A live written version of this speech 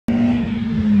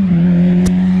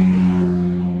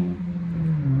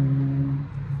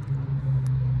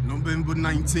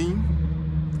19,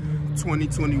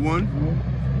 2021.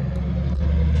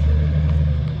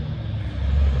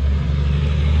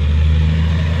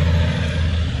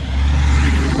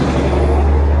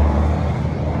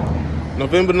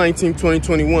 November 19,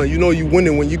 2021. You know you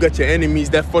winning when you got your enemies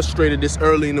that frustrated this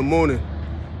early in the morning.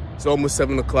 It's almost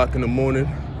 7 o'clock in the morning.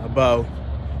 I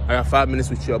got 5 minutes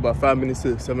with you, about 5 minutes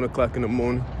to 7 o'clock in the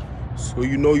morning. So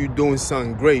you know you're doing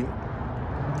something great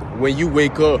when you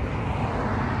wake up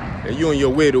and you're on your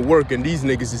way to work and these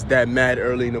niggas is that mad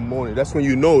early in the morning. That's when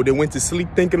you know they went to sleep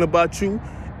thinking about you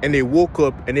and they woke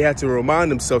up and they had to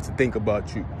remind themselves to think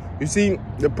about you. You see,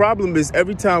 the problem is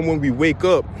every time when we wake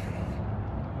up,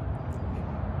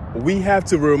 we have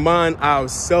to remind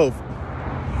ourselves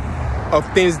of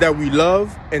things that we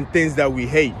love and things that we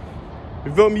hate.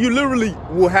 You feel me? You literally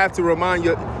will have to remind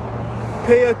you,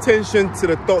 pay attention to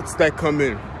the thoughts that come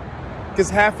in. Because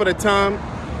half of the time,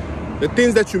 the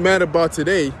things that you're mad about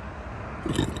today,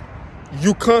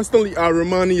 you constantly are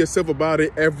reminding yourself about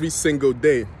it every single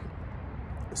day.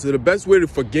 So the best way to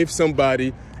forgive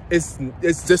somebody is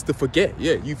just to forget.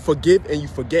 Yeah, you forgive and you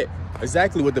forget.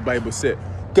 Exactly what the Bible said.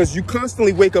 Because you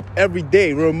constantly wake up every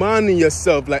day reminding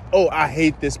yourself like, oh, I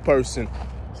hate this person.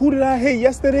 Who did I hate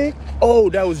yesterday?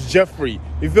 Oh, that was Jeffrey.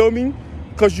 You feel me?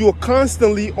 Because you are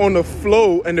constantly on the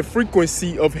flow and the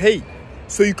frequency of hate.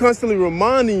 So you're constantly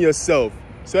reminding yourself.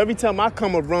 So every time I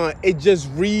come around, it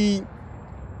just reboots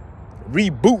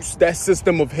that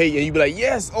system of hate. And you be like,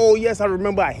 yes, oh, yes, I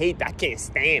remember I can't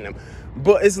stand them.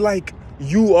 But it's like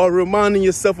you are reminding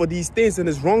yourself of these things and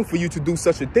it's wrong for you to do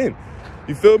such a thing.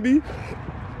 You feel me?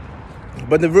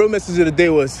 But the real message of the day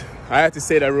was, I had to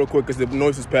say that real quick because the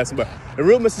noise was passing by. The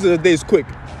real message of the day is quick.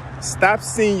 Stop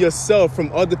seeing yourself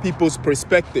from other people's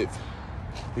perspective.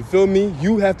 You feel me?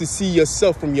 You have to see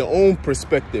yourself from your own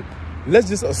perspective. Let's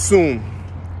just assume,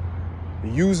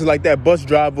 use like that bus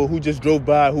driver who just drove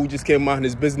by, who just came out in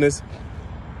his business.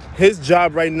 His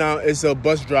job right now is a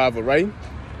bus driver, right?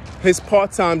 His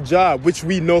part-time job, which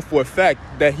we know for a fact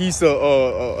that he's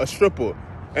a stripper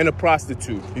and a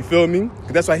prostitute. You feel me?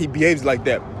 That's why he behaves like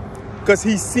that. Because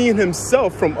he's seeing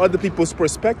himself from other people's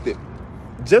perspective.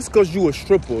 Just because you're a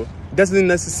stripper doesn't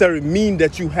necessarily mean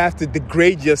that you have to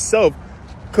degrade yourself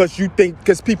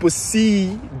because people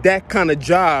see that kind of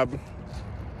job.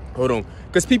 Hold on.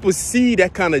 Because people see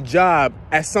that kind of job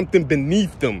as something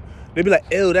beneath them. They be like,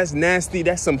 ew, that's nasty.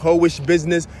 That's some hoish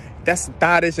business. That's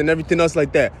thottish and everything else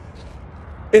like that.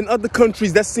 In other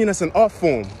countries, that's seen as an art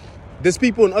form. There's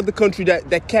people in other countries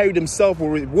that carry themselves,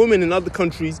 or women in other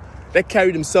countries that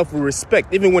carry themselves with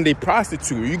respect, even when they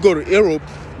prostitute. You go to Europe,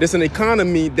 there's an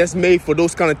economy that's made for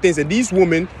those kind of things. And these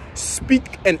women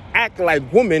speak and act like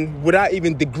women without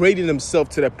even degrading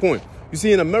themselves to that point. You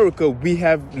see, in America, we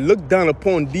have looked down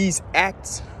upon these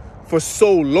acts for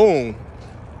so long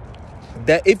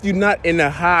that if you're not in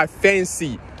a high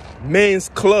fancy men's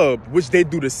club, which they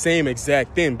do the same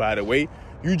exact thing, by the way,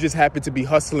 you just happen to be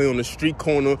hustling on the street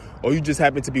corner, or you just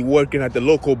happen to be working at the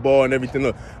local bar and everything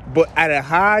else. But at a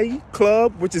high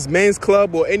club, which is men's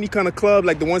club or any kind of club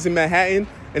like the ones in Manhattan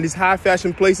and these high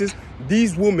fashion places,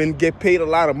 these women get paid a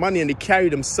lot of money and they carry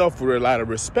themselves with a lot of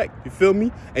respect. You feel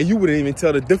me? And you wouldn't even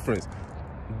tell the difference.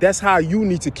 That's how you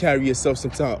need to carry yourself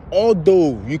sometimes.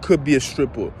 Although you could be a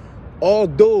stripper,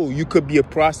 although you could be a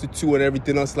prostitute and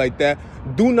everything else like that,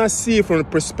 do not see it from the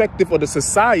perspective of the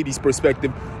society's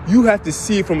perspective. You have to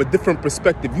see it from a different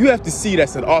perspective. You have to see it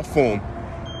as an art form.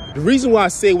 The reason why I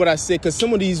say what I say, because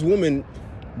some of these women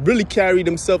really carry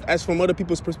themselves as from other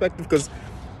people's perspective, because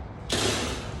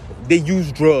they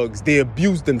use drugs, they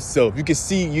abuse themselves. You can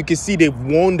see they've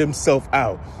worn themselves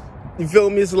out. You feel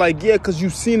me? It's like, yeah, because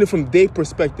you've seen it from their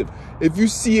perspective. If you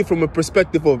see it from a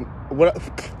perspective of what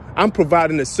I'm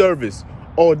providing a service,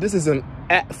 or this is an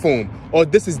art form, or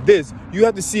this is this, you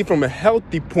have to see it from a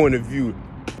healthy point of view.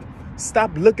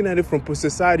 Stop looking at it from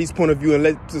society's point of view and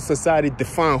let society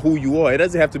define who you are. It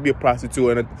doesn't have to be a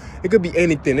prostitute. And it could be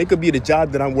anything. It could be the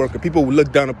job that I'm working. People will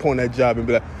look down upon that job and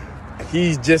be like,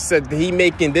 he just said he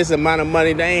making this amount of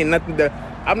money. There ain't nothing that...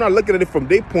 I'm not looking at it from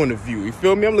their point of view. You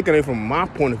feel me? I'm looking at it from my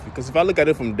point of view. Because if I look at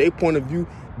it from their point of view,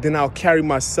 then I'll carry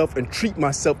myself and treat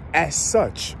myself as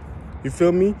such. You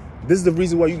feel me? This is the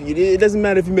reason why it doesn't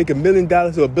matter if you make $1 million or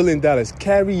 $1 billion.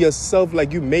 Carry yourself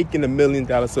like you're making $1 million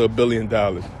or $1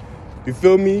 billion. You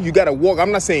feel me? You got to walk.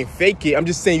 I'm not saying fake it. I'm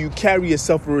just saying you carry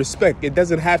yourself with respect. It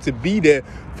doesn't have to be there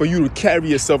for you to carry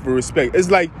yourself with respect. It's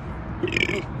like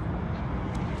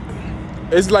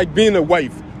being a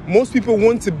wife. Most people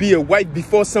want to be a wife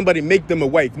before somebody make them a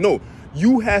wife. No,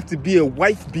 you have to be a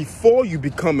wife before you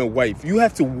become a wife. You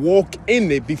have to walk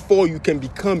in it before you can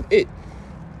become it.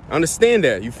 Understand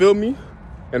that? You feel me?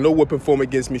 and no weapon formed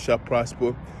against me shall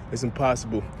prosper. It's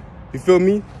impossible. You feel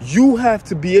me? You have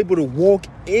to be able to walk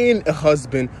in a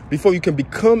husband before you can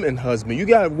become a husband. You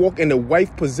gotta walk in a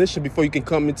wife position before you can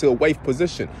come into a wife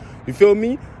position. You feel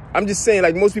me? I'm just saying,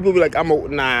 like, most people be like,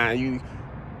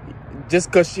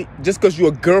 just cause you're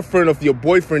a girlfriend of your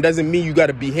boyfriend doesn't mean you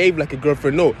gotta behave like a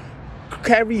girlfriend. No,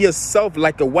 carry yourself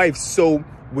like a wife. So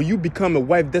when you become a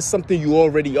wife, that's something you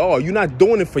already are. You're not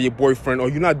doing it for your boyfriend, or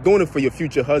you're not doing it for your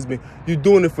future husband. You're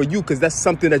doing it for you, because that's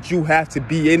something that you have to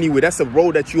be anyway. That's a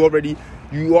role that you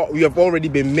have already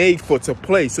been made for to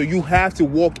play. So you have to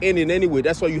walk in it anyway.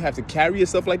 That's why you have to carry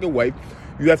yourself like a wife.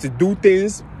 You have to do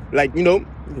things like, you know,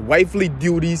 wifely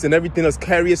duties and everything else.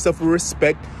 Carry yourself with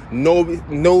respect. Know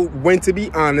when to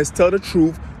be honest. Tell the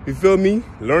truth. You feel me?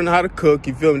 Learn how to cook.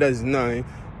 You feel me? That's nothing.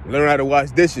 Learn how to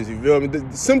wash dishes. You feel me?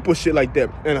 The simple shit like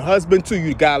that. And a husband too,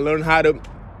 you gotta learn how to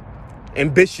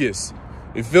ambitious.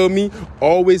 You feel me?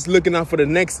 Always looking out for the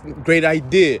next great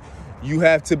idea. You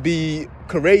have to be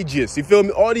courageous. You feel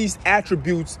me? All these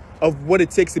attributes of what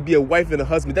it takes to be a wife and a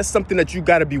husband, that's something that you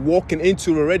gotta be walking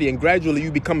into already, and gradually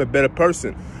you become a better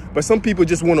person. But some people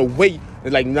just want to wait.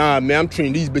 They're like, nah, man, I'm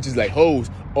treating these bitches like hoes,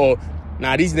 or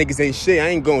nah, these niggas ain't shit. I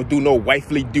ain't gonna do no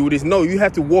wifely duties. No, you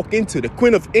have to walk into it. The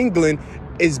Queen of England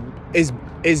is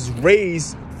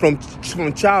raised from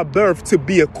childbirth to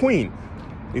be a queen.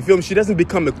 You feel me? She doesn't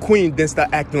become a queen then start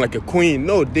acting like a queen.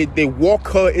 No, they walk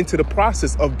her into the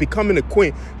process of becoming a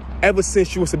queen ever since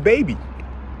she was a baby.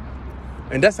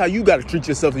 And that's how you got to treat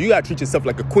yourself. You got to treat yourself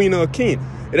like a queen or a king.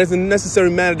 It doesn't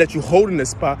necessarily matter that you're holding the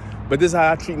spot, but this is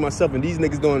how I treat myself. And these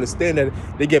niggas don't understand that.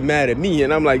 They get mad at me.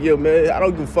 And I'm like, yo, man, I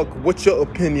don't give a fuck what your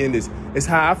opinion is. It's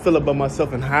how I feel about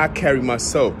myself and how I carry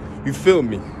myself. You feel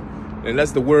me? And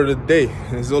that's the word of the day.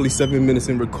 It's only 7 minutes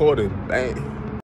in recording. Bang.